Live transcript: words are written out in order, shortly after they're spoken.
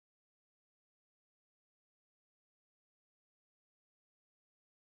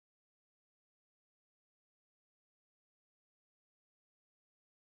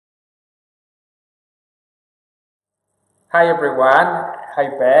Hi everyone, hi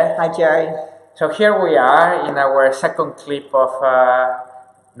Beth. Hi Gerry. So here we are in our second clip of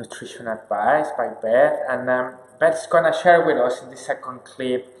nutrition advice by Beth, and Beth's gonna share with us in the second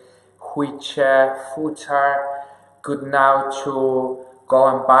clip which foods are good now to go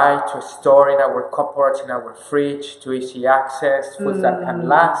and buy, to store in our cupboards, in our fridge, to easy access, foods that can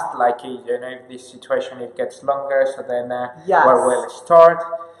last, like if this situation it gets longer, so then Yes. we're well stored.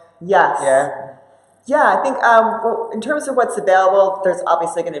 Yes. Yeah. Yeah, I think well, in terms of what's available, there's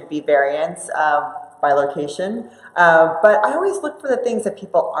obviously going to be variance by location. But I always look for the things that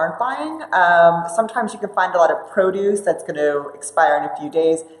people aren't buying. Sometimes you can find a lot of produce that's going to expire in a few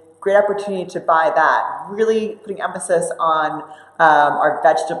days. Great opportunity to buy that. Really putting emphasis on our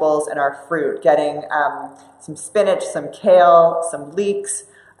vegetables and our fruit. Getting some spinach, some kale, some leeks,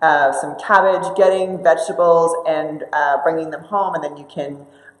 some cabbage. Getting vegetables and bringing them home, and then you can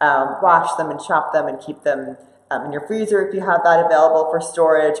wash them and chop them and keep them in your freezer if you have that available for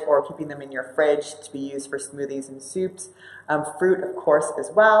storage, or keeping them in your fridge to be used for smoothies and soups. Fruit, of course, as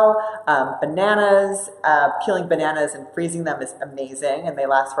well. Bananas, peeling bananas and freezing them is amazing, and they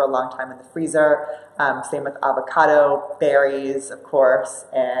last for a long time in the freezer. Same with avocado, berries, of course,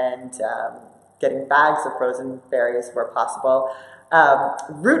 and getting bags of frozen berries where possible.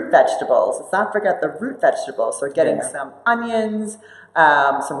 Root vegetables, let's not forget the root vegetables. So getting some onions,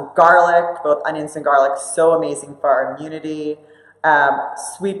 some garlic, both onions and garlic, so amazing for our immunity.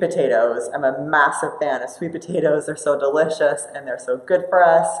 Sweet potatoes, I'm a massive fan of sweet potatoes. They're so delicious and they're so good for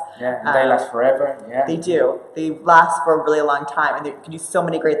us. Yeah, they last forever. Yeah, they do. They last for a really long time, and you can do so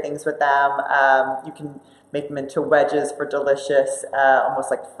many great things with them. You can make them into wedges for delicious,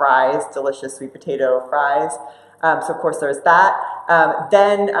 almost like fries, delicious sweet potato fries. So of course there's that.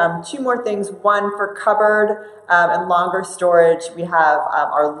 Then two more things. One for cupboard and longer storage. We have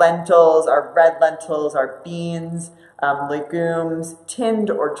our lentils, our red lentils, our beans, legumes, tinned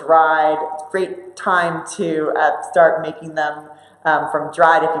or dried. Great time to start making them from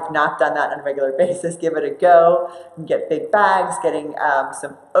dried. If you've not done that on a regular basis, give it a go. You can get big bags, getting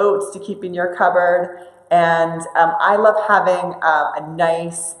some oats to keep in your cupboard. And I love having a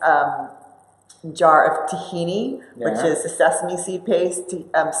nice jar of tahini, which is the sesame seed paste.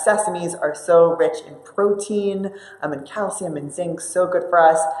 Sesames are so rich in protein and calcium and zinc, so good for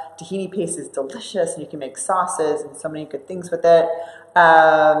us. Tahini paste is delicious, and you can make sauces and so many good things with it.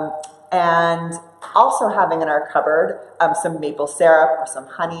 And also having in our cupboard some maple syrup or some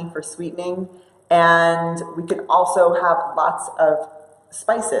honey for sweetening. And we can also have lots of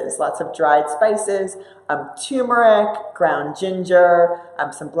spices, lots of dried spices, turmeric, ground ginger,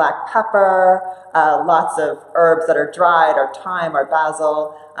 some black pepper, lots of herbs that are dried, our thyme, our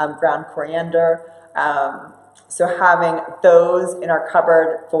basil, ground coriander. So having those in our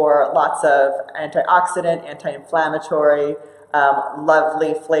cupboard for lots of antioxidant, anti-inflammatory,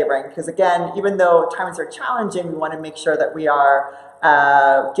 lovely flavoring. Because again, even though times are challenging, we want to make sure that we are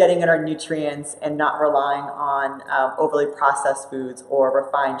getting in our nutrients and not relying on overly processed foods or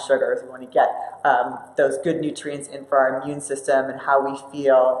refined sugars. We want to get those good nutrients in for our immune system and how we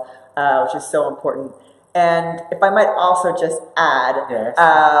feel, which is so important. And if I might also just add,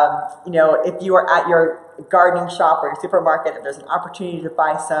 if you are at your gardening shop or your supermarket and there's an opportunity to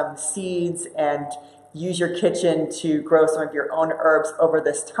buy some seeds and use your kitchen to grow some of your own herbs over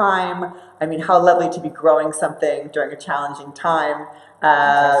this time. I mean, how lovely to be growing something during a challenging time.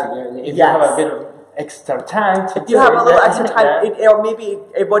 If you have a bit of extra time to if you have a little extra time, or maybe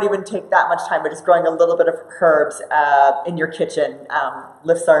it won't even take that much time, but just growing a little bit of herbs in your kitchen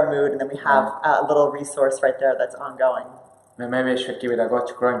lifts our mood, and then we have a little resource right there that's ongoing. Maybe I should give it a go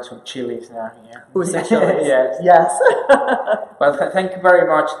to growing some chilies now. Yeah. Ooh, some chilies. Yes. Well, thank you very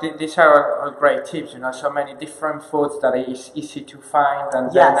much. These are great tips. So many different foods that is easy to find,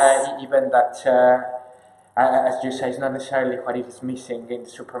 and then even that, as you say, it's not necessarily what is missing in the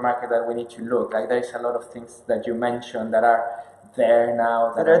supermarket that we need to look. Like there's a lot of things that you mentioned that are there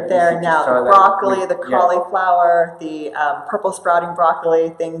now. That are there now. The broccoli, the cauliflower, the purple sprouting broccoli,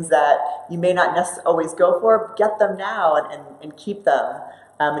 things that you may not necessarily always go for, get them now and keep them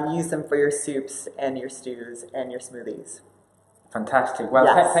and use them for your soups and your stews and your smoothies. Fantastic. Well,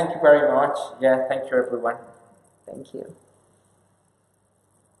 thank you very much. Yeah, thank you everyone. Thank you.